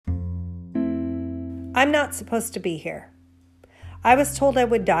I'm not supposed to be here. I was told I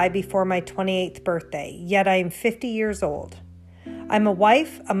would die before my 28th birthday, yet I am 50 years old. I'm a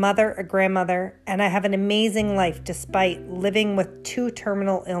wife, a mother, a grandmother, and I have an amazing life despite living with 2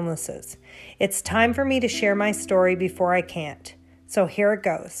 terminal illnesses. It's time for me to share my story before I can't. So here it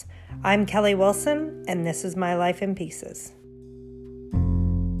goes. I'm Kelly Wilson, and this is my life in pieces.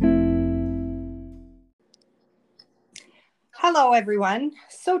 Hello, everyone.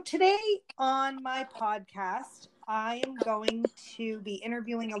 So today on my podcast, I am going to be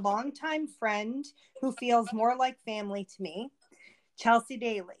interviewing a longtime friend who feels more like family to me, Chelsea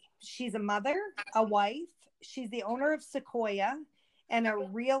Daly. She's a mother, a wife. She's the owner of Sequoia and a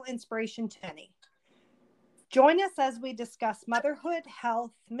real inspiration to many. Join us as we discuss motherhood,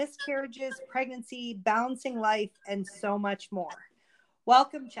 health, miscarriages, pregnancy, balancing life, and so much more.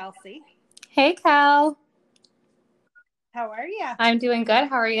 Welcome, Chelsea. Hey, Cal. How are you? I'm doing good.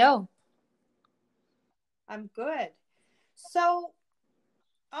 How are you? I'm good. So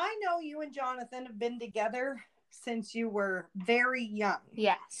I know you and Jonathan have been together since you were very young.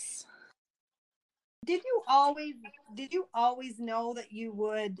 Yes. Did you always know that you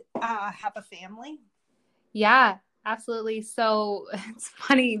would have a family? Yeah, absolutely. So it's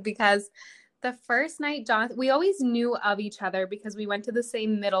funny because the first night, Jonathan, we always knew of each other because we went to the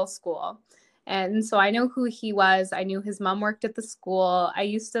same middle school. And so I know who he was. I knew his mom worked at the school. I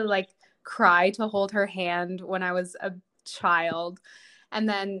used to cry to hold her hand when I was a child. And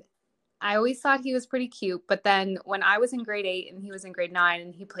then I always thought he was pretty cute. But then when I was in grade 8 and he was in grade 9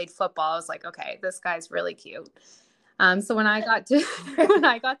 and he played football, I was like, okay, this guy's really cute. So when I got to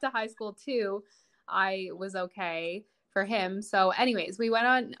high school too, I was okay for him. So anyways, we went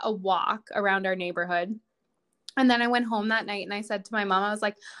on a walk around our neighborhood. And then I went home that night and I said to my mom, I was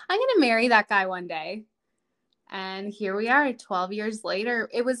like, I'm going to marry that guy one day. And here we are 12 years later.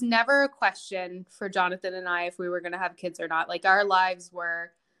 It was never a question for Jonathan and I if we were going to have kids or not. Like, our lives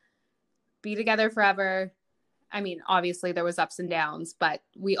were be together forever. I mean, obviously there was ups and downs, but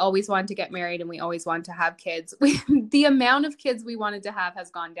we always wanted to get married and we always wanted to have kids. The amount of kids we wanted to have has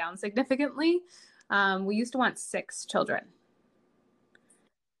gone down significantly. We used to want 6 children.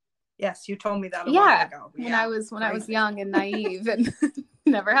 Yes, you told me that a while ago. When I was young and naive and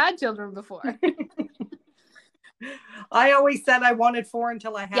never had children before. I always said I wanted 4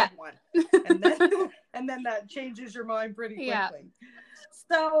 until I had one. And then that changes your mind pretty quickly. Yeah.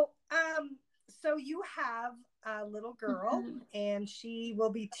 So you have a little girl, and she will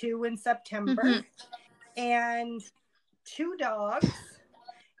be 2 in September, and 2 dogs,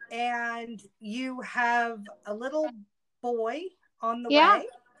 and you have a little boy on the way,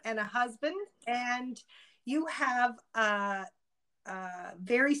 and a husband, and you have a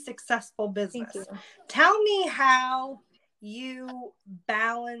very successful business. Tell me how you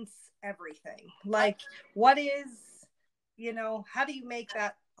balance everything. Like, what is, how do you make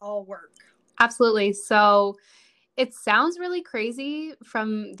that all work? Absolutely. So it sounds really crazy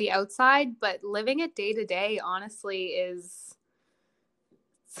from the outside, but living it day to day, honestly, is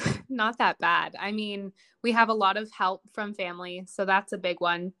not that bad. I mean, we have a lot of help from family, so that's a big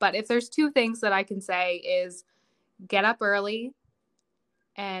one. But if there's 2 things that I can say is get up early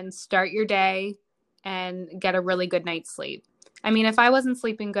and start your day and get a really good night's sleep. I mean, if I wasn't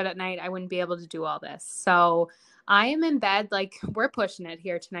sleeping good at night, I wouldn't be able to do all this. So I am in bed, we're pushing it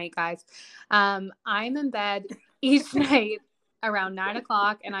here tonight, guys. I'm in bed each night around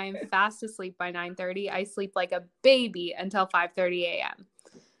 9:00 and I am fast asleep by 9:30. I sleep like a baby until 5:30 a.m.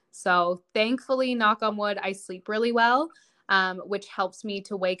 So thankfully, knock on wood, I sleep really well, which helps me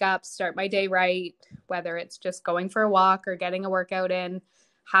to wake up, start my day right, whether it's just going for a walk or getting a workout in,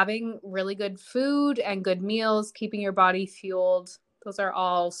 having really good food and good meals, keeping your body fueled. Those are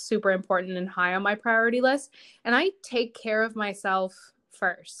all super important and high on my priority list. And I take care of myself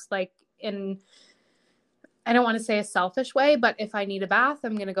first, I don't want to say a selfish way, but if I need a bath,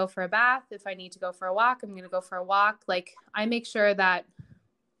 I'm going to go for a bath. If I need to go for a walk, I'm going to go for a walk. I make sure that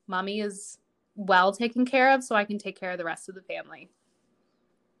mommy is well taken care of so I can take care of the rest of the family.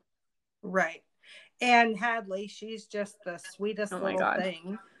 Right. And Hadley, she's just the sweetest little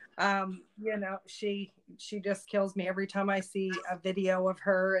thing. She just kills me every time I see a video of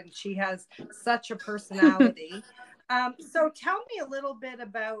her, and she has such a personality. So tell me a little bit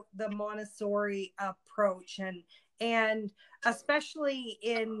about the Montessori approach and especially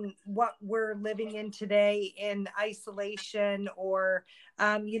in what we're living in today in isolation or,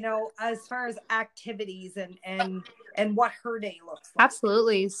 as far as activities and what her day looks like.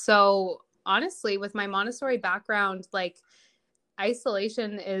 Absolutely. So honestly, with my Montessori background,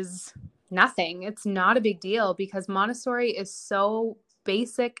 isolation is nothing. It's not a big deal because Montessori is so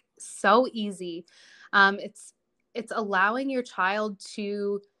basic, so easy. It's allowing your child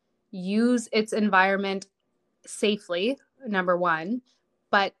to use its environment safely, number one,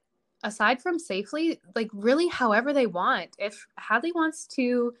 but aside from safely, like really however they want. If Hadley wants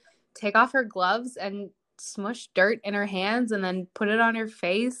to take off her gloves and smush dirt in her hands and then put it on her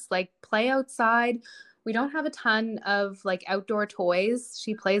face, like play outside. We don't have a ton of like outdoor toys.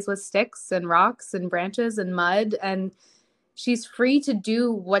 She plays with sticks and rocks and branches and mud, and she's free to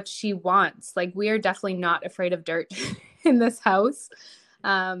do what she wants. Like we are definitely not afraid of dirt in this house.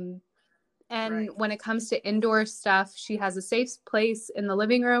 And Right. when it comes to indoor stuff, she has a safe place in the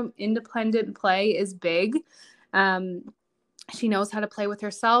living room. Independent play is big. She knows how to play with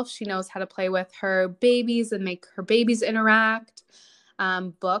herself. She knows how to play with her babies and make her babies interact.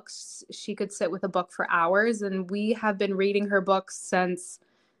 Books, she could sit with a book for hours, and we have been reading her books since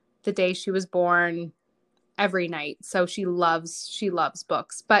the day she was born every night. So she loves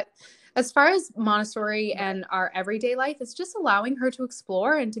books. But as far as Montessori and our everyday life, it's just allowing her to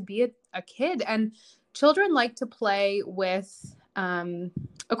explore and to be a kid. And children like to play with,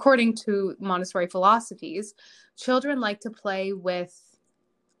 according to Montessori philosophies, children like to play with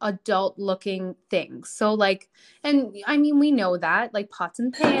adult looking things. So like, and I mean, we know that, like pots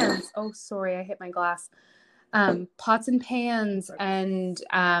and pans. Oh, sorry, I hit my glass. Pots and pans and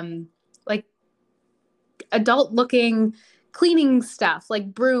like adult looking cleaning stuff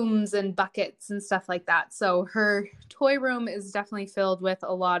like brooms and buckets and stuff like that. So her toy room is definitely filled with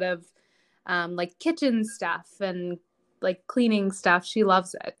a lot of like kitchen stuff and like cleaning stuff. She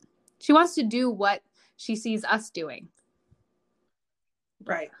loves it. She wants to do what she sees us doing.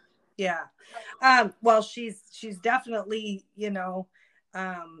 Right. Yeah. Well, she's definitely,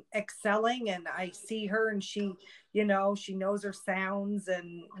 excelling, and I see her, and she knows her sounds,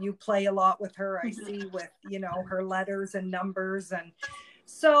 and you play a lot with her. I see with, her letters and numbers. And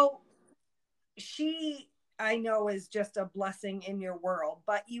so she, I know, is just a blessing in your world,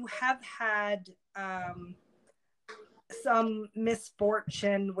 but you have had, some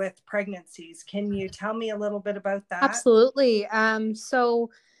misfortune with pregnancies. Can you tell me a little bit about that? Absolutely. So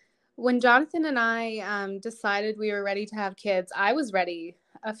when Jonathan and I decided we were ready to have kids, I was ready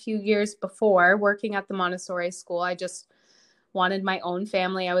a few years before working at the Montessori school. I just wanted my own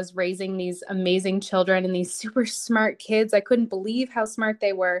family. I was raising these amazing children and these super smart kids. I couldn't believe how smart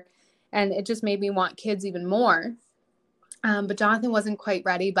they were. And it just made me want kids even more. But Jonathan wasn't quite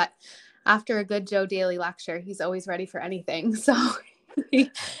ready. But after a good Joe Daly lecture, he's always ready for anything. So he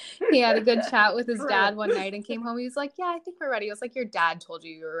had a good chat with his dad one night and came home. He was like, yeah, I think we're ready. I was like, your dad told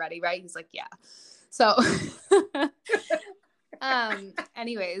you were ready, right? He's like, yeah. So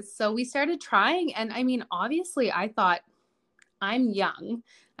anyways, so we started trying. And I mean, obviously I thought, I'm young.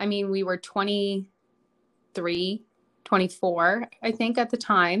 I mean, we were 23, 24, I think at the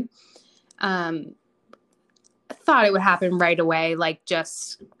time. I thought it would happen right away, like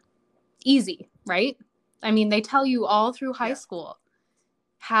just easy, right? I mean, they tell you all through high school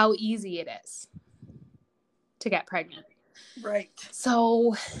how easy it is to get pregnant. Right.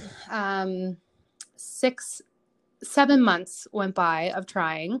 So 7 months went by of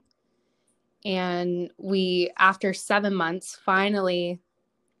trying. And we, after 7 months, finally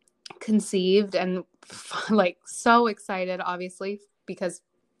conceived, and like so excited, obviously, because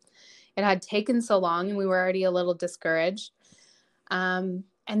it had taken so long and we were already a little discouraged.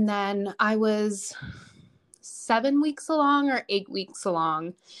 And then I was 7 weeks along or 8 weeks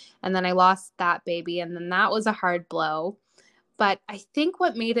along, and then I lost that baby, and then that was a hard blow. But I think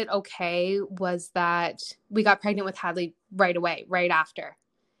what made it okay was that we got pregnant with Hadley right away, right after.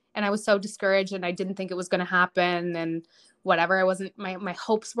 And I was so discouraged, and I didn't think it was going to happen, and whatever. I wasn't, my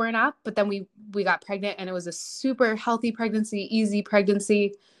hopes weren't up, but then we got pregnant, and it was a super healthy pregnancy, easy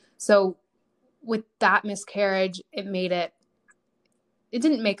pregnancy. So with that miscarriage, it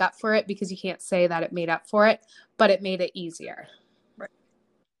didn't make up for it, because you can't say that it made up for it, but it made it easier. Right.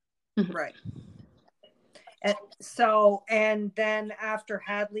 Mm-hmm. Right. And so, and then after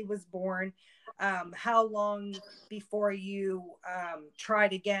Hadley was born, how long before you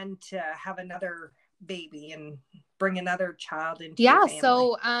tried again to have another baby and bring another child into your family?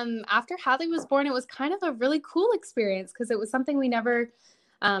 So after Hadley was born, it was kind of a really cool experience, because it was something we never,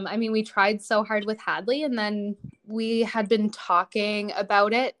 I mean, we tried so hard with Hadley, and then we had been talking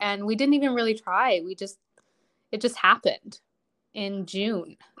about it, and we didn't even really try. It just happened in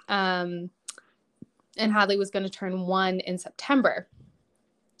June. And Hadley was going to turn 1 in September.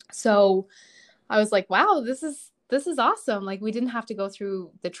 So I was like, wow, this is awesome. Like, we didn't have to go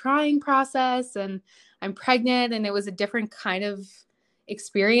through the trying process, and I'm pregnant, and it was a different kind of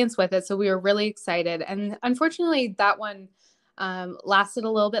experience with it. So we were really excited. And unfortunately that one lasted a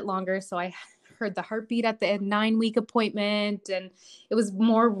little bit longer. So I heard the heartbeat at the 9-week appointment, and it was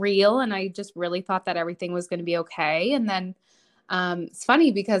more real. And I just really thought that everything was going to be okay. And then it's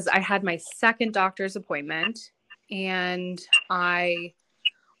funny because I had my second doctor's appointment, and I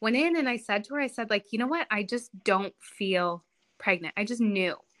went in and I said to her, I said, like, you know what? I just don't feel pregnant. I just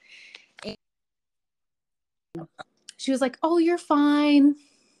knew. And she was like, oh, you're fine.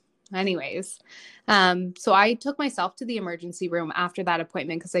 Anyways, so I took myself to the emergency room after that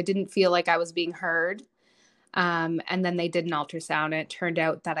appointment because I didn't feel like I was being heard. And then they did an ultrasound, and it turned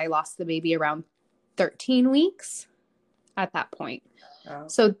out that I lost the baby around 13 weeks at that point. Oh.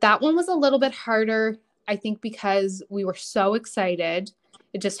 So that one was a little bit harder, I think, because we were so excited.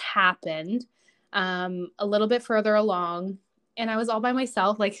 It just happened a little bit further along, and I was all by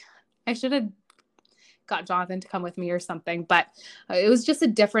myself. Like, I should have got Jonathan to come with me or something, but it was just a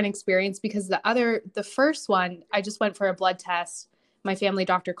different experience because the first one, I just went for a blood test. My family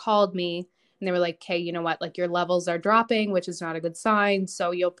doctor called me and they were like, "Okay, you know what? Like, your levels are dropping, which is not a good sign.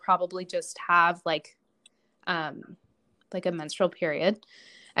 So you'll probably just have like a menstrual period,"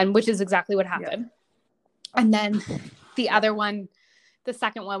 and which is exactly what happened. Yeah. And then the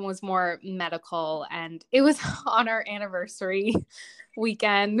second one was more medical, and it was on our anniversary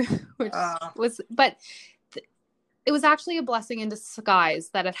weekend, which it was actually a blessing in disguise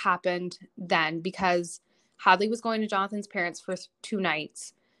that it happened then, because Hadley was going to Jonathan's parents for 2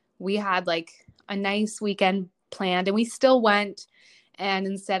 nights. We had like a nice weekend planned, and we still went. And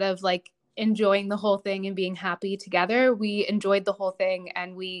instead of like enjoying the whole thing and being happy together, we enjoyed the whole thing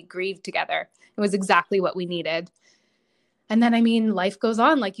and we grieved together. It was exactly what we needed. And then, I mean, life goes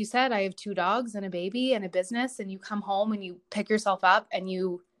on. Like you said, I have 2 dogs and a baby and a business, and you come home and you pick yourself up and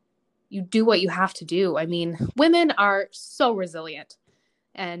you do what you have to do. I mean, women are so resilient,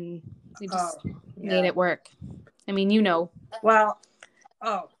 and we just made it work. I mean, you know. Well,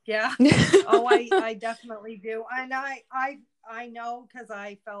 oh yeah. Oh, I definitely do. And I know, because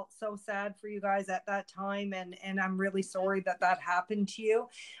I felt so sad for you guys at that time, and I'm really sorry that happened to you.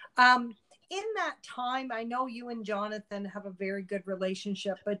 In that time, I know you and Jonathan have a very good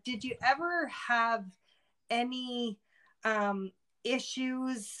relationship, but did you ever have any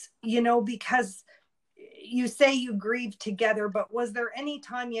issues, you know, because you say you grieved together, but was there any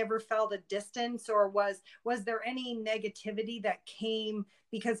time you ever felt a distance, or was there any negativity that came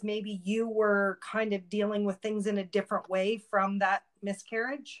because maybe you were kind of dealing with things in a different way from that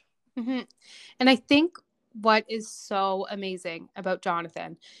miscarriage? Mm-hmm. And I think what is so amazing about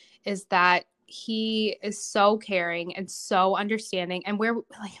Jonathan is that he is so caring and so understanding, and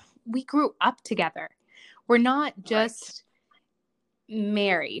we grew up together. We're not just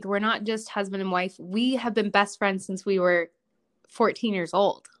married. We're not just husband and wife. We have been best friends since we were 14 years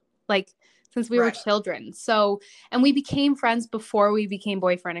old, like since we were children. So, and we became friends before we became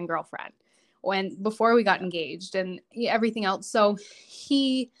boyfriend and girlfriend, before we got engaged and everything else. So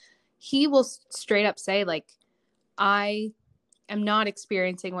he will straight up say, like, I am not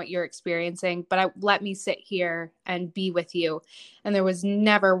experiencing what you're experiencing, but let me sit here and be with you. And there was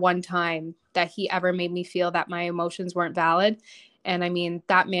never one time that he ever made me feel that my emotions weren't valid. And I mean,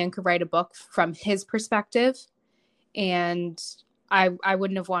 that man could write a book from his perspective, and I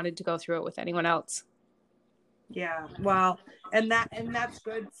wouldn't have wanted to go through it with anyone else. Yeah. Well, and that's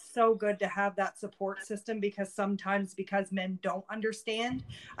good. So good to have that support system, because sometimes, because men don't understand,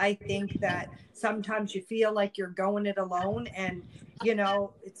 I think that sometimes you feel like you're going it alone. And, you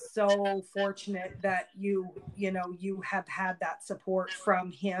know, it's so fortunate that you have had that support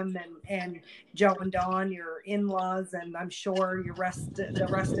from him and Joe and Dawn, your in-laws, and I'm sure the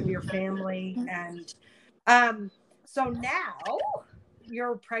rest of your family. And so now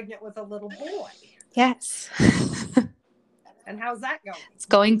you're pregnant with a little boy. Yes. And how's that going? It's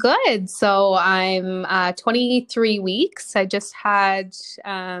going good. So I'm 23 weeks. I just had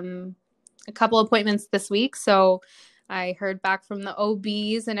a couple appointments this week. So I heard back from the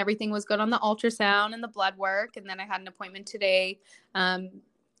OBs and everything was good on the ultrasound and the blood work. And then I had an appointment today.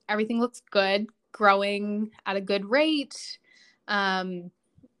 Everything looks good, growing at a good rate.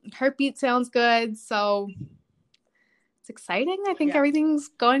 Heartbeat sounds good. So it's exciting. I think everything's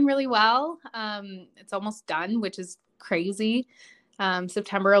going really well. It's almost done, which is crazy.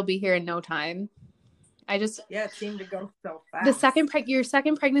 September will be here in no time. It seemed to go so fast. Your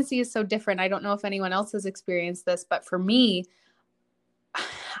second pregnancy is so different. I don't know if anyone else has experienced this, but for me,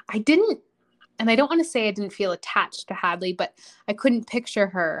 I didn't, and I don't want to say I didn't feel attached to Hadley, but I couldn't picture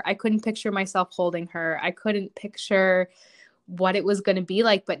her. I couldn't picture myself holding her. I couldn't picture what it was going to be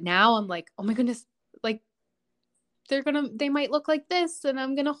like. But now I'm like, oh my goodness, like they might look like this, and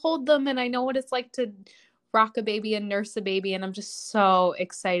I'm going to hold them. And I know what it's like to rock a baby and nurse a baby. And I'm just so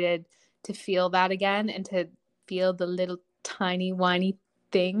excited to feel that again and to feel the little tiny whiny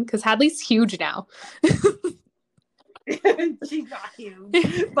thing, because Hadley's huge now. She's not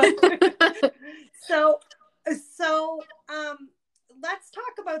huge, but so let's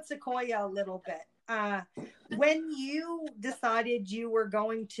talk about Sequoia a little bit. When you decided you were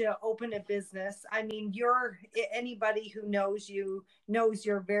going to open a business, I mean, anybody who knows you knows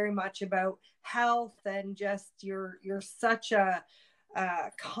you're very much about health, and just you're such a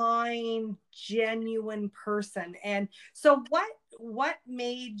kind, genuine person. And so what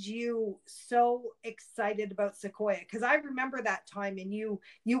made you so excited about Sequoia? Because I remember that time, and you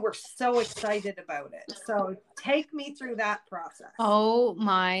were so excited about it. So take me through that process. Oh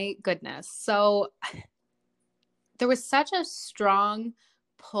my goodness. So there was such a strong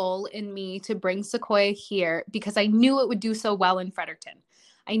pull in me to bring Sequoia here because I knew it would do so well in Fredericton.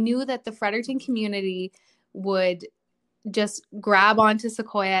 I knew that the Fredericton community would just grab onto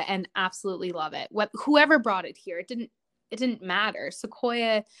Sequoia and absolutely love it. Whoever brought it here, it didn't matter.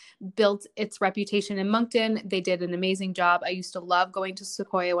 Sequoia built its reputation in Moncton. They did an amazing job. I used to love going to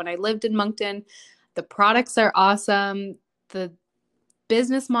Sequoia when I lived in Moncton. The products are awesome. The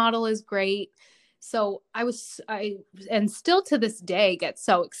business model is great. So and still to this day get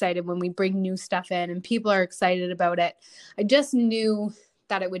so excited when we bring new stuff in and people are excited about it. I just knew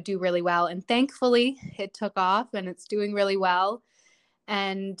that it would do really well. And thankfully it took off and it's doing really well.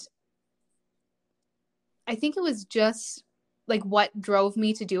 And I think it was just like what drove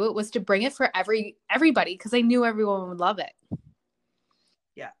me to do it was to bring it for everybody, because I knew everyone would love it.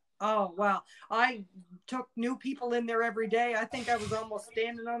 Yeah. Oh, wow. I took new people in there every day. I think I was almost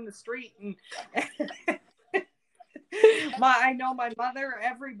standing on the street, and I know my mother,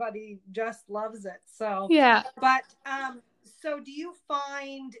 everybody just loves it. So, yeah. But, so do you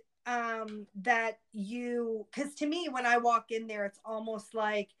find, that because to me, when I walk in there, it's almost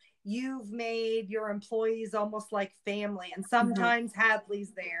like you've made your employees almost like family, and sometimes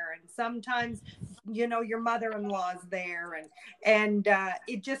Hadley's there, and sometimes, your mother-in-law's there, and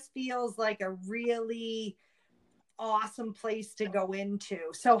it just feels like a really awesome place to go into.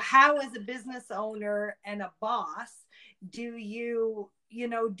 So how, as a business owner and a boss, do you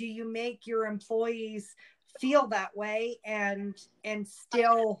make your employees feel that way and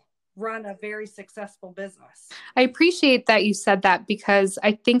still run a very successful business? I appreciate that you said that, because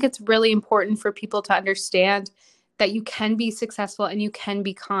I think it's really important for people to understand that you can be successful and you can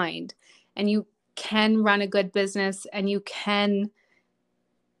be kind and you can run a good business and you can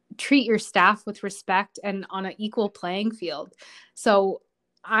treat your staff with respect and on an equal playing field. So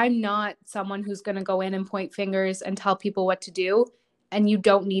I'm not someone who's going to go in and point fingers and tell people what to do. And you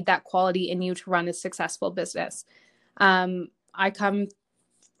don't need that quality in you to run a successful business. I come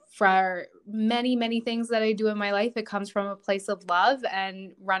for many, many things that I do in my life. It comes from a place of love,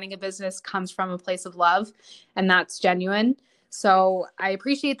 and running a business comes from a place of love, and that's genuine. So I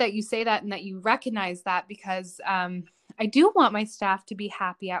appreciate that you say that and that you recognize that, because I do want my staff to be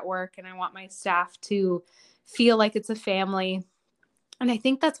happy at work, and I want my staff to feel like it's a family. And I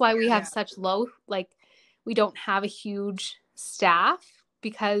think that's why we have such we don't have a huge staff,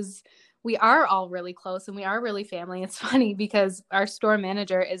 because we are all really close and we are really family. It's funny because our store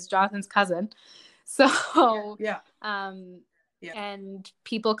manager is Jonathan's cousin. So, and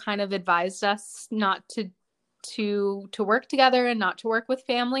people kind of advised us not to work together and not to work with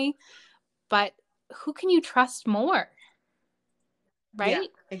family, but who can you trust more? Right? Yeah,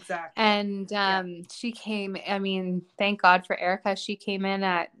 exactly. And she came, I mean, thank God for Erica. She came in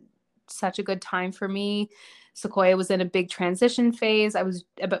at such a good time for me. Sequoia was in a big transition phase. I was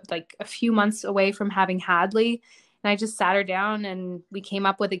about a few months away from having Hadley, and I just sat her down and we came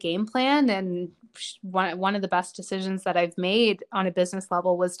up with a game plan. And one of the best decisions that I've made on a business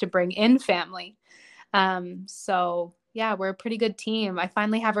level was to bring in family. So yeah, we're a pretty good team. I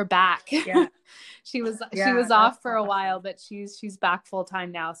finally have her back. Yeah. She was off for a while, but she's back full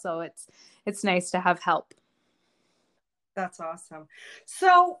time now. So it's nice to have help. That's awesome.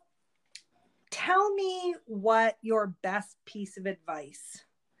 So tell me what your best piece of advice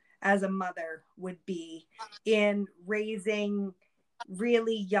as a mother would be in raising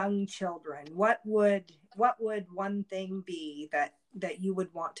really young children. What would one thing be that you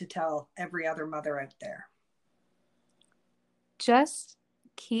would want to tell every other mother out there? Just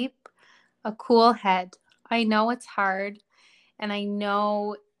keep a cool head. I know it's hard, and I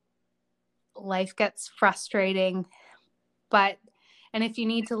know life gets frustrating, and if you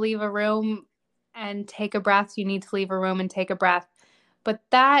need to leave a room and take a breath, you need to leave a room and take a breath. But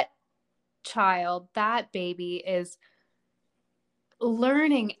that child, that baby is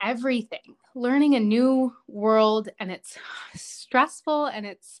learning everything. learning a new world, and it's stressful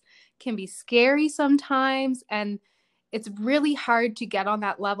and can be scary sometimes. And it's really hard to get on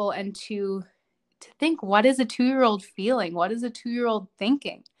that level and to think, what is a 2-year-old feeling? What is a 2-year-old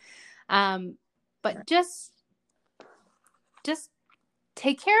thinking? But just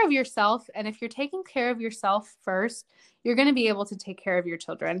take care of yourself. And if you're taking care of yourself first, you're going to be able to take care of your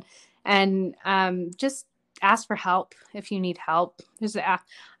children. And just ask for help if you need help. I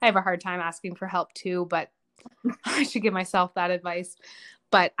have a hard time asking for help too, but I should give myself that advice.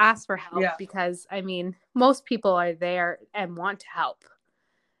 But ask for help, because I mean, most people are there and want to help.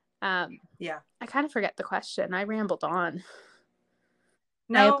 I kind of forget the question. I rambled on.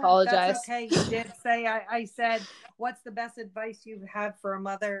 No, I apologize. That's okay. You did say, I said, what's the best advice you've had for a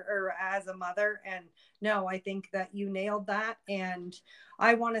mother or as a mother? And no, I think that you nailed that. And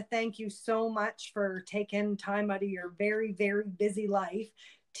I want to thank you so much for taking time out of your very, very busy life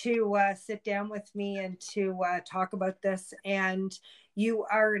to sit down with me and to talk about this. And you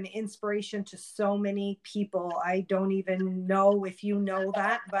are an inspiration to so many people. I don't even know if you know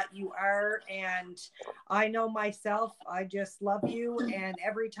that, but you are. And I know myself, I just love you. And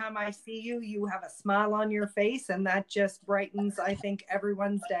every time I see you, you have a smile on your face, and that just brightens, I think,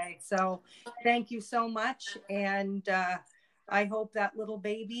 everyone's day. So thank you so much. And I hope that little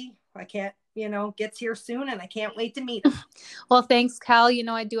baby, gets here soon, and I can't wait to meet him. Well, thanks, Cal.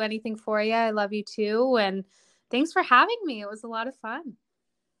 I'd do anything for you. I love you too. And thanks for having me. It was a lot of fun.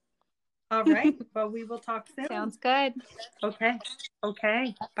 All right. Well, we will talk soon. Sounds good.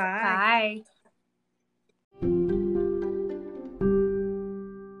 Okay. Bye. Bye.